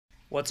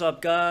What's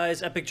up,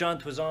 guys?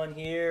 EPICJONTUAZON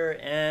here,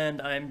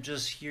 and I'm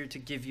just here to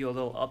give you a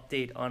little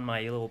update on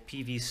my little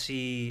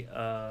PVC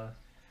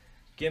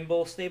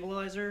gimbal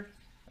stabilizer.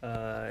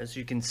 As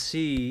you can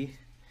see,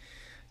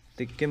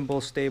 the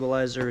gimbal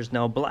stabilizer is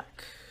now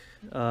black.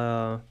 In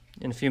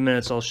a few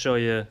minutes I'll show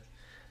you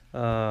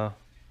that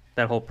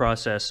whole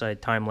process. I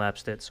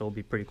time-lapsed it, so it'll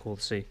be pretty cool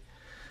to see.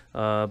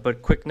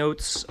 But quick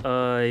notes,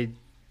 I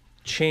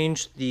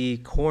changed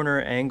the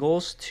corner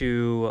angles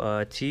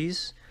to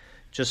T's,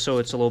 just so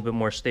it's a little bit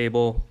more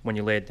stable when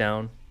you lay it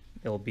down.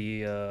 It'll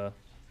be, it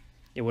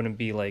wouldn't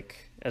be like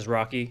as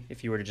rocky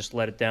if you were to just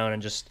let it down and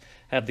just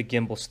have the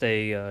gimbal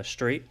stay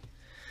straight.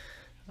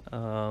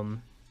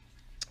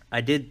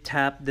 I did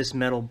tap this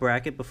metal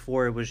bracket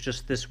before. It was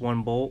just this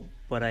one bolt,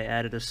 but I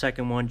added a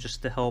second one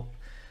just to help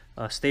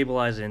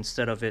stabilize it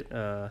instead of it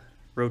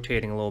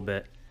rotating a little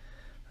bit.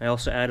 I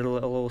also added a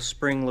little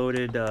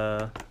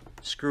spring-loaded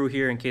screw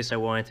here in case I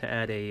wanted to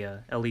add a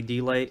LED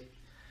light,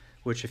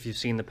 which if you've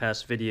seen the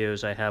past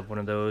videos, I have one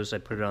of those. I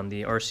put it on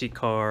the RC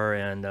car,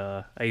 and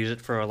I use it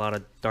for a lot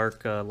of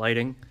dark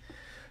lighting.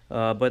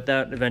 But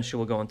that eventually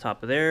will go on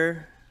top of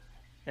there.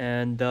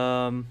 And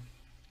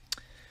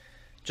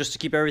just to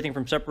keep everything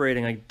from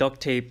separating, I duct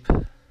tape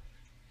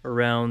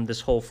around this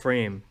whole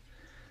frame.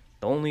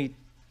 The only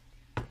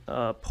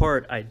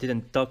part I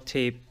didn't duct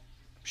tape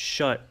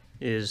shut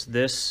is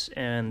this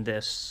and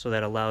this, so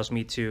that allows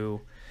me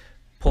to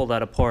pull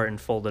that apart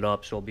and fold it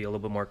up, so it'll be a little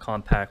bit more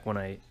compact when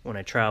I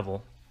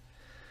travel.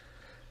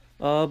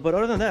 But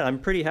other than that, I'm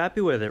pretty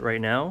happy with it right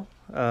now.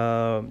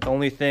 The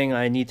only thing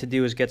I need to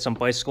do is get some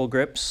bicycle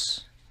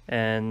grips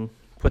and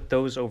put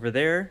those over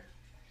there.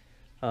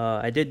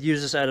 I did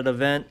use this at an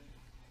event,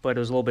 but it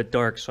was a little bit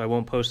dark, so I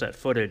won't post that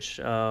footage.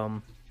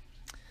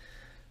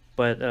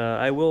 But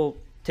I will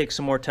take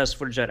some more test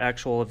footage at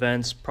actual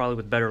events, probably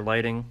with better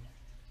lighting,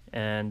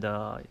 and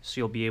so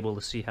you'll be able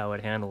to see how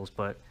it handles.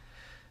 But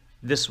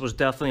this was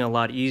definitely a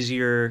lot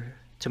easier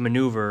to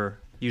maneuver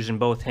using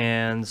both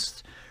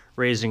hands,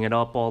 raising it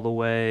up all the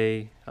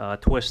way,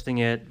 twisting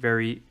it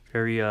very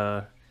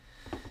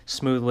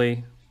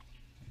smoothly,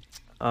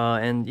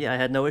 and yeah, I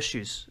had no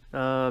issues.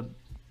 So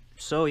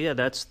yeah,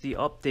 that's the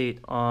update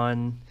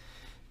on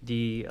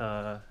the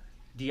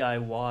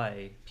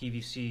DIY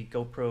PVC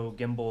Gopro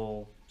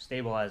Gimbal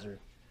Stabilizer.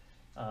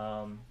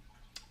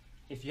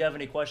 If you have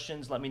any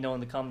questions, let me know in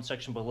the comment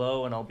section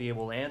below, and I'll be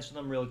able to answer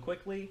them really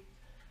quickly.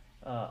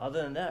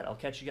 Other than that, I'll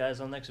catch you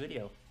guys on the next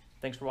video.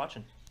 Thanks for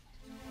watching.